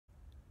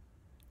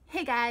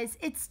Hey guys,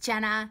 it's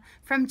Jenna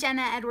from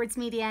Jenna Edwards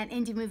Media and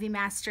Indie Movie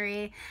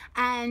Mastery,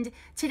 and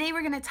today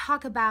we're going to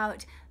talk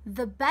about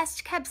the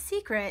best kept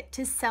secret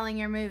to selling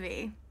your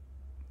movie.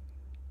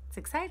 It's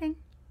exciting.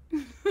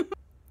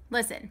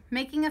 Listen,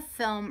 making a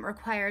film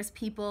requires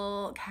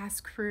people,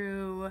 cast,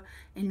 crew,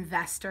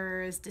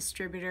 investors,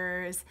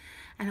 distributors,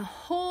 and a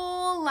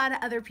whole lot of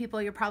other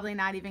people you're probably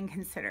not even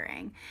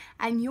considering.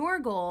 And your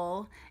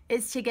goal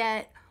is to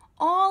get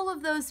all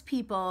of those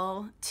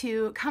people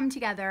to come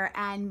together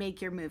and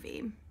make your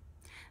movie.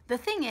 The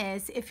thing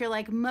is, if you're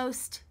like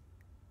most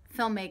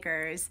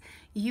filmmakers,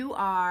 you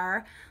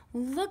are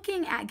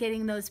looking at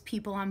getting those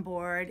people on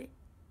board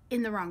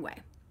in the wrong way.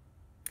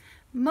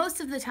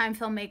 Most of the time,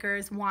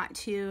 filmmakers want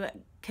to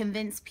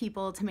convince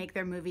people to make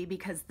their movie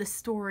because the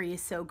story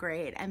is so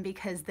great and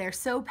because they're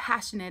so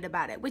passionate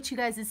about it, which you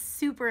guys is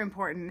super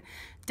important,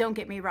 don't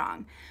get me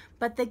wrong.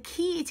 But the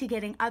key to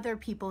getting other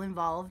people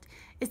involved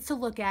is to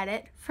look at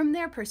it from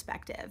their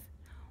perspective.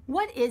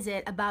 What is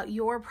it about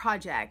your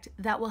project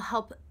that will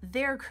help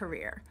their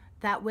career,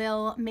 that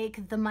will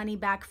make the money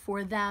back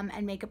for them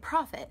and make a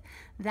profit,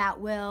 that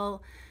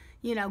will,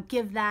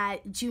 give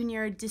that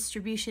junior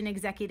distribution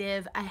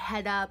executive a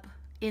head up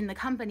in the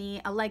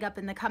company, a leg up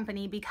in the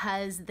company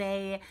because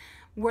they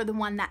were the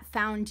one that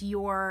found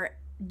your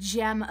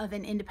gem of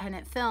an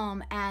independent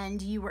film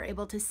and you were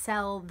able to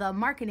sell the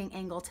marketing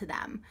angle to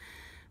them.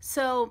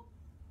 So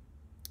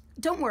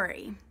don't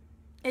worry.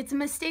 It's a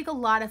mistake a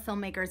lot of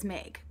filmmakers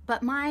make,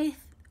 but my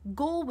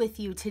goal with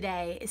you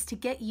today is to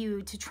get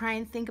you to try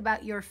and think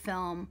about your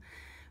film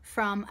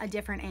from a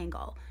different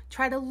angle.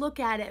 Try to look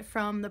at it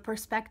from the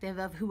perspective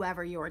of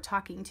whoever you're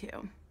talking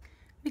to.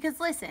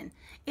 Because listen,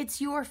 it's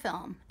your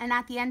film, and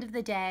at the end of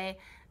the day,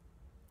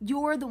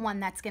 you're the one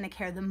that's going to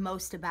care the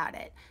most about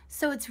it.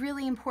 So it's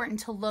really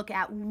important to look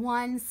at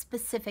one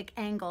specific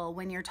angle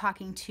when you're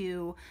talking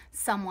to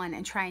someone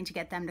and trying to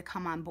get them to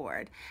come on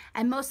board.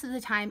 And most of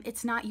the time,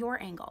 it's not your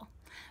angle.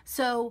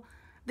 So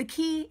the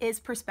key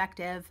is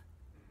perspective.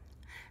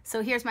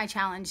 So here's my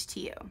challenge to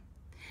you.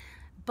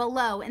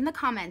 Below in the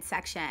comments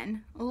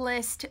section,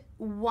 list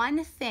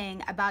one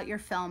thing about your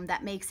film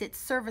that makes it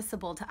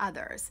serviceable to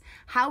others.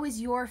 How is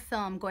your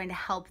film going to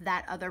help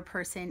that other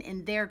person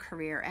in their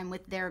career and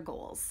with their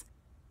goals?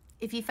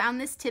 If you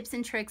found this tips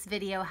and tricks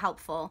video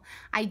helpful,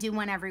 I do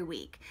one every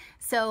week.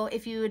 So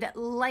if you'd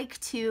like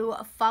to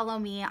follow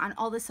me on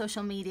all the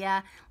social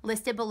media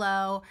listed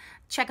below,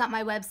 check out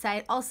my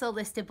website, also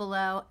listed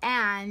below.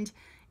 And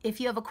if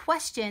you have a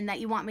question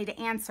that you want me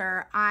to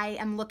answer, I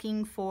am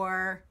looking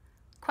for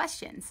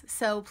questions.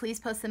 So please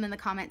post them in the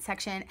comment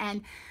section.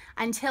 And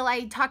until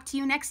I talk to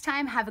you next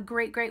time, have a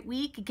great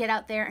week. Get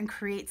out there and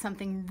create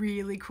something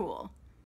really cool.